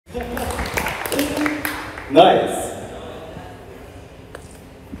Nice.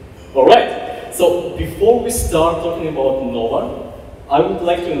 All right. So before we start talking about Nova, I would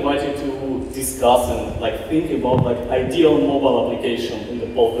like to invite you to discuss and think about ideal mobile application in the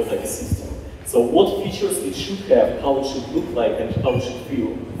Polkadot ecosystem. So what features it should have, how it should look like, and how it should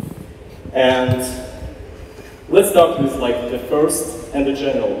feel. And let's start with the first and the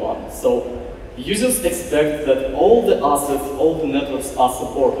general one. So users expect that all the assets, all the networks are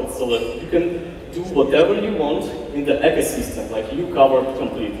supported, so that you can do whatever you want in the ecosystem, you cover it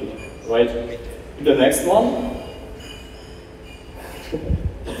completely, right? The next one.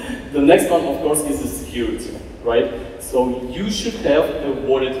 The next one, of course, is the security, right? So you should have a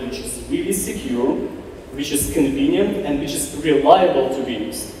wallet which is really secure, which is convenient, and which is reliable to be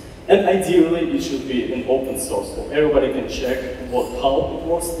used. And ideally, it should be an open source, so everybody can check how it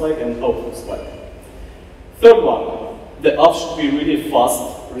works and how it looks like. Third one, the app should be really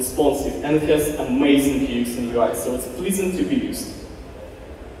fast, responsive, and it has amazing UX and UI, so it's pleasant to be used.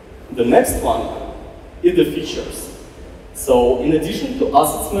 The next one is the features. So in addition to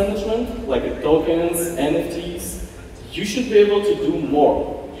assets management, like tokens, NFTs, you should be able to do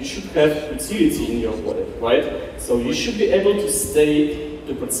more. You should have utility in your wallet, right? So you should be able to stake,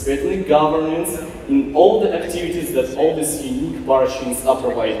 to participate in governance, in all the activities that all these unique parachains are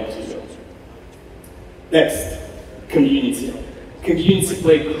providing to you. Next, community. Community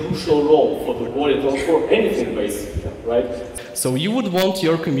play a crucial role for the wallet or for anything basically, right? So you would want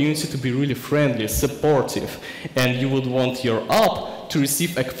your community to be really friendly, supportive, and you would want your app to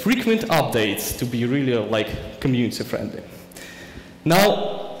receive frequent updates to be really community friendly.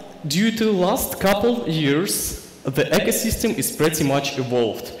 Now, due to the last couple years, the ecosystem is pretty much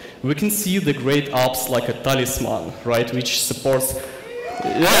evolved. We can see the great apps like a Talisman, right, which supports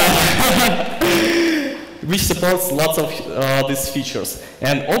which supports lots of these features.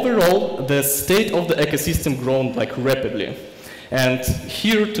 And overall, the state of the ecosystem grown rapidly. And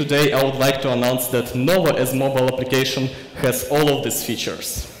here today, I would like to announce that Nova as mobile application has all of these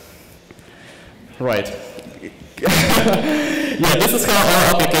features. Right. Yeah, this is how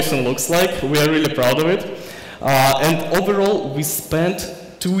our application looks like. We are really proud of it. And overall, we spent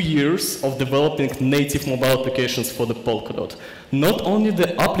 2 years of developing native mobile applications for the Polkadot. Not only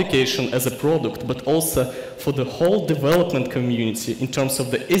the application as a product, but also for the whole development community in terms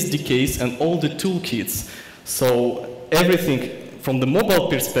of the SDKs and all the toolkits. So everything from the mobile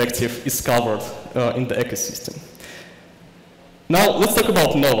perspective is covered in the ecosystem. Now let's talk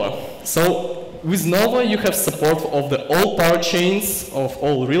about Nova. So with Nova, you have support of the all parachains, of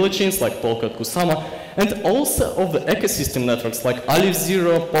all relay chains like Polkadot, Kusama, and also of the ecosystem networks like Aleph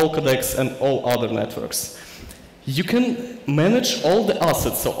Zero, Polkadex, and all other networks. You can manage all the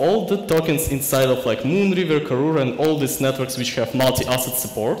assets, so all the tokens inside of Moonriver, Karura, and all these networks which have multi-asset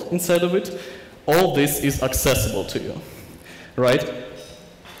support inside of it. All this is accessible to you, right?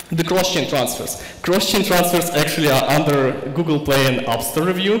 The cross-chain transfers. Cross-chain transfers actually are under Google Play and App Store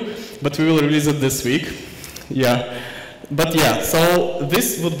review, but we will release it this week. Yeah, but yeah, so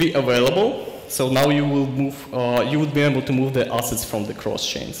this would be available. So now you will move, you would be able to move the assets from the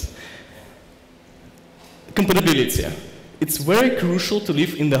cross-chains. Compatibility. It's very crucial to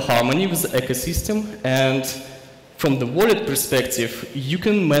live in the harmony with the ecosystem, and from the wallet perspective, you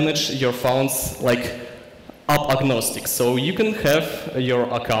can manage your funds app agnostic. So you can have your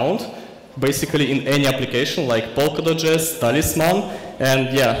account basically in any application like Polkadot, Talisman,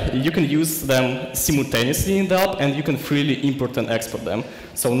 and yeah, you can use them simultaneously in the app, and you can freely import and export them.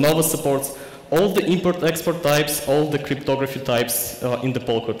 So Nova supports all the import-export types, all the cryptography types in the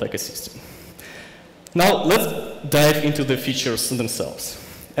Polkadot ecosystem. Now let's dive into the features themselves.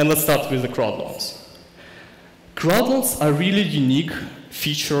 And let's start with the crowd loans. Crowd loans are really unique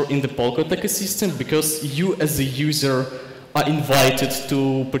feature in the Polkadot ecosystem because you as a user are invited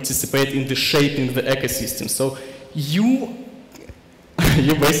to participate in the shaping the ecosystem. So you're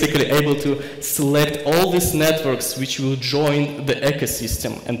basically able to select all these networks which will join the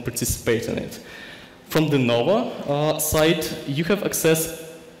ecosystem and participate in it. From the Nova side, you have access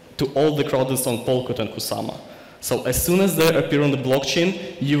to all the crowdloans on Polkadot and Kusama. So as soon as they appear on the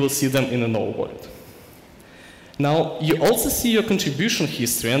blockchain, you will see them in a Nova wallet. Now, you also see your contribution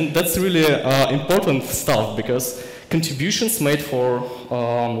history, and that's really important stuff because contributions made for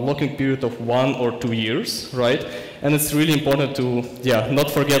locking period of 1 or 2 years, right? And it's really important to,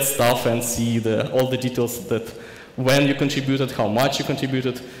 not forget stuff and see all the details that when you contributed, how much you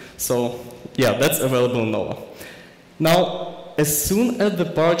contributed. So, yeah, that's available in Nova. Now, as soon as the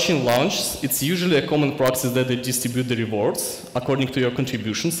parachain launches, it's usually a common practice that they distribute the rewards according to your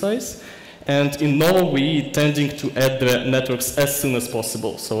contribution size. And in Nova, we tending to add the networks as soon as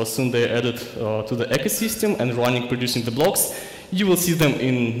possible. So as soon they're added to the ecosystem and running, producing the blocks, you will see them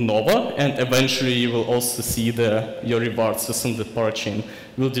in Nova, and eventually you will also see your rewards as soon as the parachain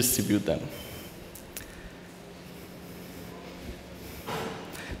will distribute them.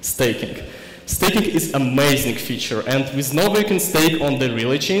 Staking. Staking is an amazing feature, and with Nova you can stake on the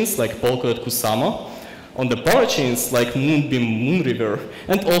relay chains like Polkadot, Kusama, on the parachains like Moonbeam, Moonriver,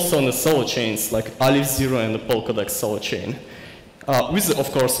 and also on the solo chains like Aleph Zero and the Polkadot solo chain, with, of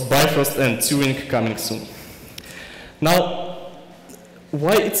course, Bifrost and Turing coming soon. Now,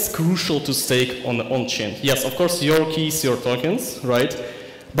 why it's crucial to stake on the on-chain? Yes, of course, your keys, your tokens, right?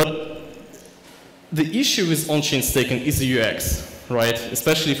 But the issue with on-chain staking is the UX, right?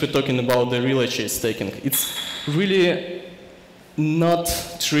 Especially if we're talking about the relay chain staking. It's really not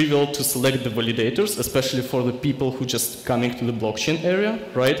trivial to select the validators, especially for the people who just coming to the blockchain area,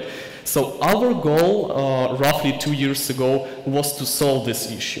 right? So our goal, roughly 2 years ago, was to solve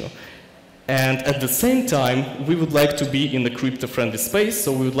this issue. And at the same time, we would like to be in the crypto-friendly space,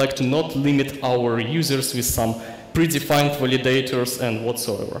 so we would like to not limit our users with some predefined validators and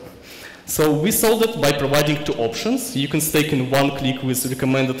whatsoever. So we solved it by providing two options. You can stake in one click with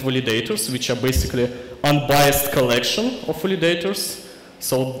recommended validators, which are basically unbiased collection of validators.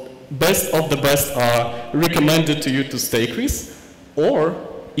 So best of the best are recommended to you to stake with. Or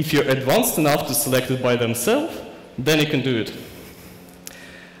if you're advanced enough to select it by themselves, then you can do it.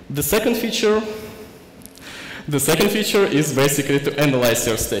 The second feature is basically to analyze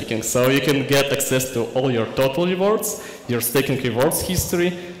your staking. So you can get access to all your total rewards, your staking rewards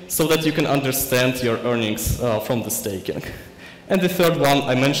history, so that you can understand your earnings from the staking. And the third one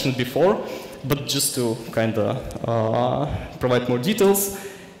I mentioned before, but just to kind of provide more details,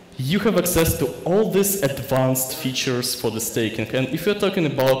 you have access to all these advanced features for the staking. And if you're talking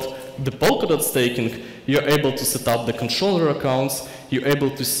about the Polkadot staking, you're able to set up the controller accounts, you're able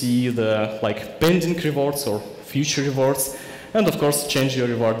to see the pending rewards or future rewards, and of course change your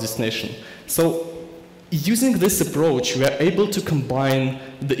reward destination. So using this approach, we are able to combine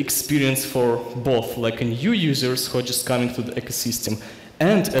the experience for both new users who are just coming to the ecosystem,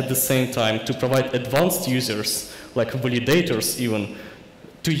 and at the same time to provide advanced users, like validators even,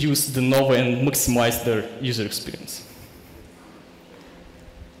 to use the Nova and maximize their user experience.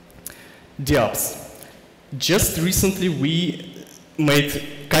 dApps. Just recently we made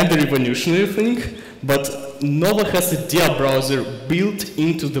kind of revolutionary thing, but Nova has a dApp browser built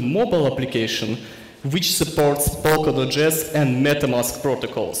into the mobile application which supports Polkadot.js and MetaMask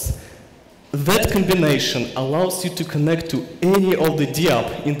protocols. That combination allows you to connect to any of the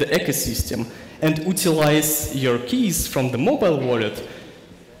dApp in the ecosystem and utilize your keys from the mobile wallet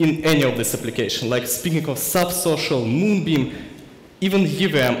in any of this application. Like speaking of Subsocial, Moonbeam, even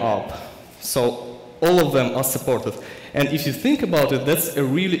UVM app. So all of them are supported. And if you think about it, that's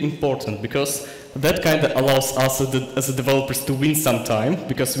really important because that kind of allows us as developers to win some time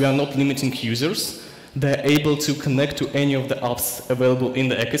because we are not limiting users. They're able to connect to any of the apps available in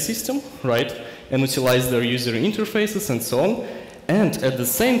the ecosystem, right? And utilize their user interfaces and so on. And at the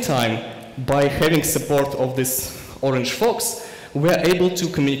same time, by having support of this orange fox, we're able to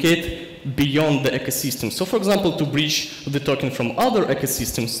communicate beyond the ecosystem. So for example, to bridge the token from other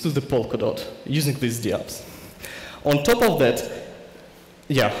ecosystems to the Polkadot using these dApps. On top of that,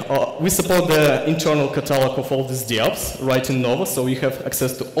 we support the internal catalog of all these dApps right in Nova, so you have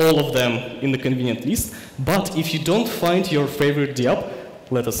access to all of them in the convenient list. But if you don't find your favorite dApp,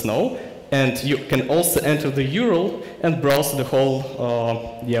 let us know. And you can also enter the URL and browse the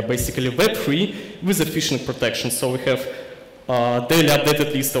whole, basically web-free with a phishing protection. So we have daily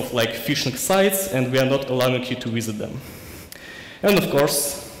updated list of phishing sites, and we are not allowing you to visit them. And of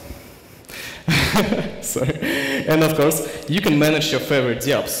course, and of course, you can manage your favorite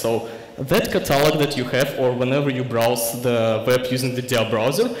dApps. So that catalog that you have, or whenever you browse the web using the dApp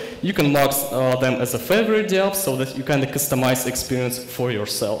browser, you can mark them as a favorite dApp so that you kind of customize experience for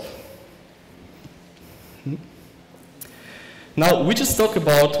yourself. Now, we just talked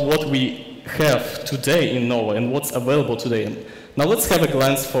about what we have today in Nova and what's available today. Now let's have a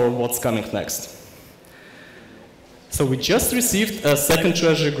glance for what's coming next. So we just received a second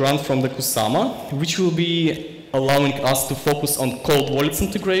treasury grant from the Kusama, which will be allowing us to focus on cold wallets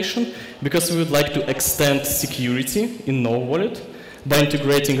integration, because we would like to extend security in Nova Wallet by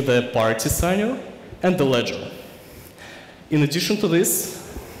integrating the party signer and the ledger. In addition to this,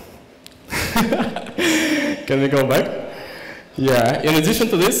 can we go back? Yeah, in addition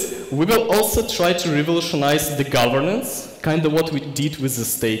to this, we will also try to revolutionize the governance, kind of what we did with the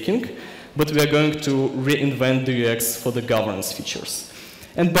staking, but we are going to reinvent the UX for the governance features.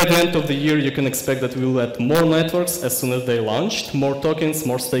 And by the end of the year, you can expect that we will add more networks as soon as they launched, more tokens,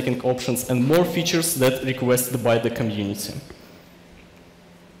 more staking options, and more features that requested by the community.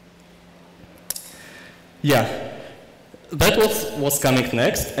 Yeah, that was what's coming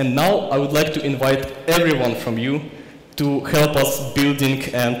next, and now I would like to invite everyone from you to help us building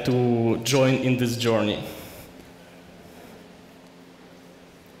and to join in this journey.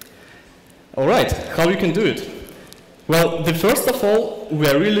 All right, how you can do it? Well, first of all, we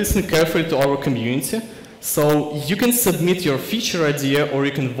are really listening carefully to our community. So you can submit your feature idea or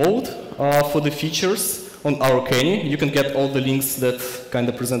you can vote for the features on our Kenny. You can get all the links that kind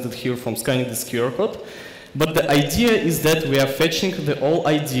of presented here from scanning this QR code. But the idea is that we are fetching all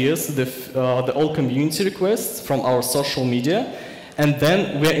ideas, the all community requests from our social media, and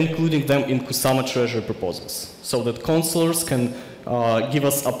then we are including them in Kusama Treasury proposals so that counselors can give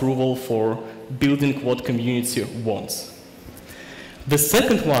us approval for building what community wants. The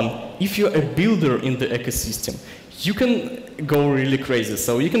second one, if you're a builder in the ecosystem, you can go really crazy.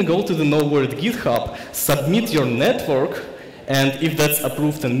 So you can go to the NoWallet GitHub, submit your network, and if that's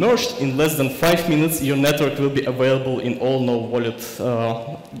approved and merged, in less than 5 minutes, your network will be available in all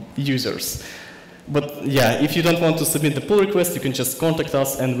NoWallet users. But yeah, if you don't want to submit the pull request, you can just contact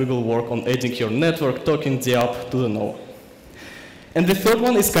us and we will work on adding your network token DApp to the node. And the third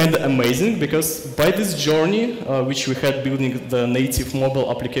one is kind of amazing because by this journey, which we had building the native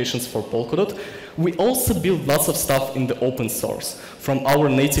mobile applications for Polkadot, we also built lots of stuff in the open source, from our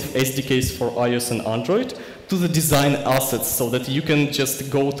native SDKs for iOS and Android to the design assets so that you can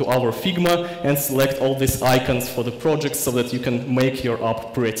just go to our Figma and select all these icons for the project so that you can make your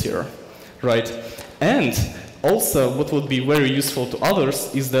app prettier, right? And also, what would be very useful to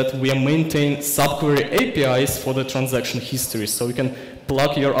others is that we maintain subquery APIs for the transaction history. So you can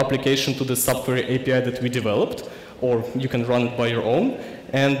plug your application to the subquery API that we developed, or you can run it by your own.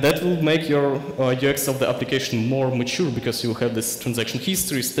 And that will make your UX of the application more mature because you have this transaction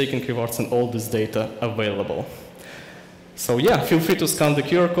history, staking rewards, and all this data available. So yeah, feel free to scan the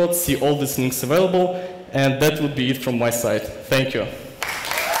QR code, see all these links available, and that would be it from my side. Thank you.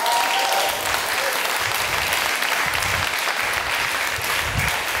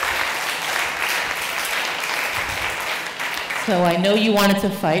 So I know you wanted to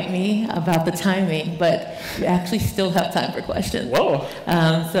fight me about the timing, but you actually still have time for questions. Whoa.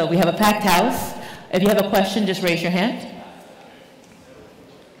 So we have a packed house. If you have a question, just raise your hand.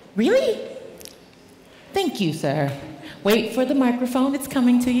 Really? Thank you, sir. Wait for the microphone. It's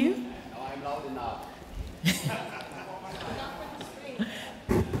coming to you. No, I'm loud enough.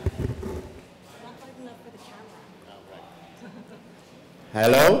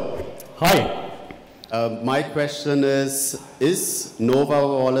 Hello? Hi. My question is Nova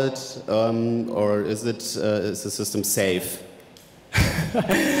Wallet or is the system safe?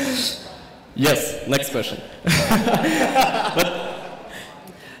 Yes, next question.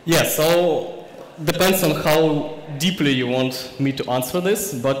 Yeah, so depends on how deeply you want me to answer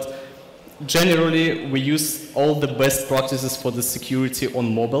this, but generally we use all the best practices for the security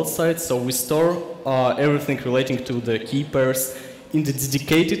on mobile side. So we store everything relating to the key pairs in the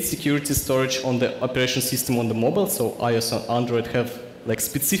dedicated security storage on the operation system on the mobile. So iOS and Android have like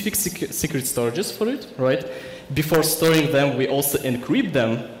specific secret storages for it, right? Before storing them, we also encrypt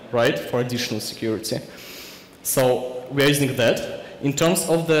them, right, for additional security. So we are using that. In terms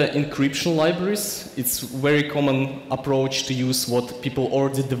of the encryption libraries, it's a very common approach to use what people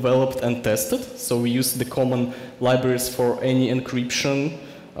already developed and tested. So we use the common libraries for any encryption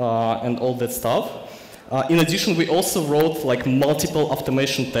and all that stuff. In addition, we also wrote like multiple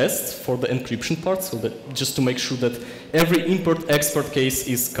automation tests for the encryption part, so that just to make sure that every import-export case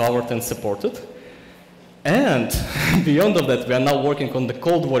is covered and supported. And beyond of that, we are now working on the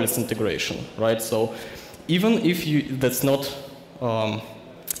cold wallets integration, right? So even if that's not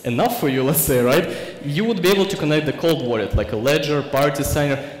enough for you, let's say, right? You would be able to connect the cold wallet, like a ledger, party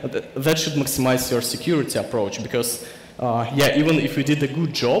signer. That should maximize your security approach because, yeah, even if you did a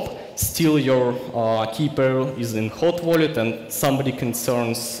good job, still your key pair is in hot wallet and somebody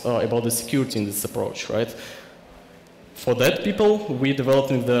concerns about the security in this approach, right? For that people, we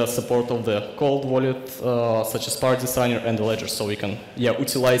developing the support of the cold wallet, such as party signer and the ledger, so we can, yeah,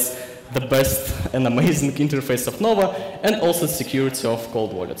 utilize the best and amazing interface of Nova and also security of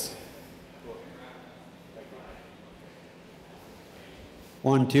cold wallets.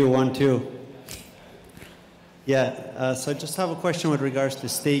 1, 2, 1, 2. Yeah, so I just have a question with regards to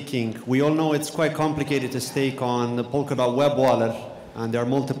staking. We all know it's quite complicated to stake on the Polkadot web wallet, and there are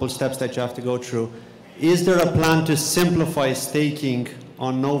multiple steps that you have to go through. Is there a plan to simplify staking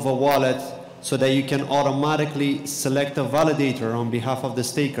on Nova Wallet so that you can automatically select a validator on behalf of the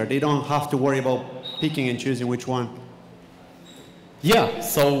staker. They don't have to worry about picking and choosing which one. Yeah,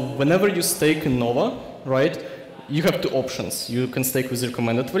 so whenever you stake in Nova, right, you have two options. You can stake with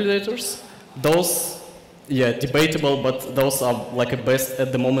recommended validators. Those, yeah, debatable, but those are like a best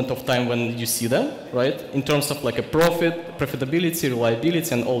at the moment of time when you see them, right? In terms of like a profitability,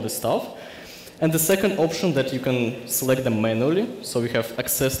 reliability, and all this stuff. And the second option that you can select them manually, so you have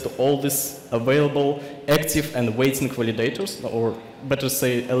access to all these available active and waiting validators, or better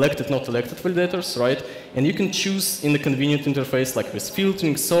say elected, not elected validators, right? And you can choose in the convenient interface, like with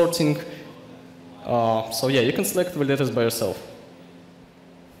filtering, sorting. So yeah, you can select validators by yourself.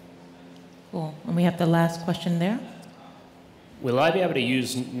 Cool. And we have the last question there. Will I be able to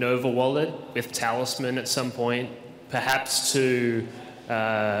use Nova Wallet with Talisman at some point, perhaps to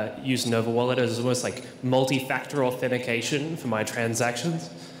use Nova Wallet as almost like multi-factor authentication for my transactions?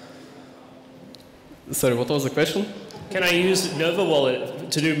 Sorry, what was the question? Can I use Nova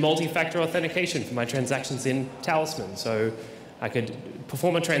Wallet to do multi-factor authentication for my transactions in Talisman? So I could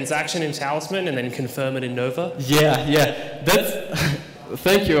perform a transaction in Talisman and then confirm it in Nova? Yeah, yeah. That's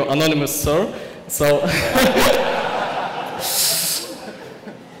thank you, anonymous sir. So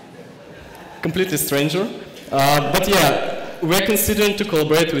completely stranger. But yeah, we're considering to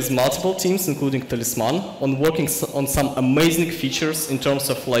collaborate with multiple teams, including Talisman, on working on some amazing features in terms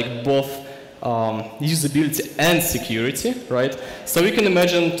of like both usability and security, right? So we can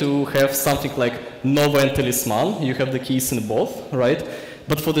imagine to have something like Nova and Talisman. You have the keys in both, right?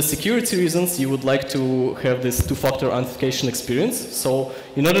 But for the security reasons, you would like to have this two-factor authentication experience. So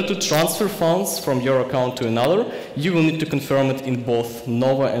in order to transfer funds from your account to another, you will need to confirm it in both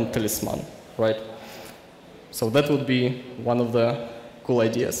Nova and Talisman, right? So that would be one of the cool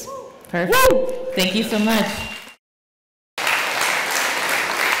ideas. Perfect. Woo! Thank you so much.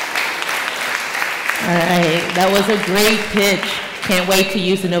 All right, that was a great pitch. Can't wait to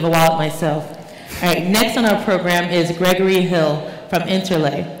use the Nova Wallet myself. All right, next on our program is Gregory Hill from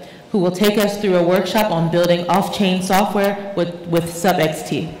Interlay, who will take us through a workshop on building off-chain software with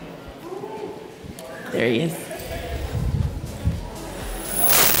SubXT. There he is.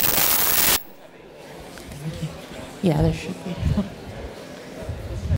 Yeah, there should be.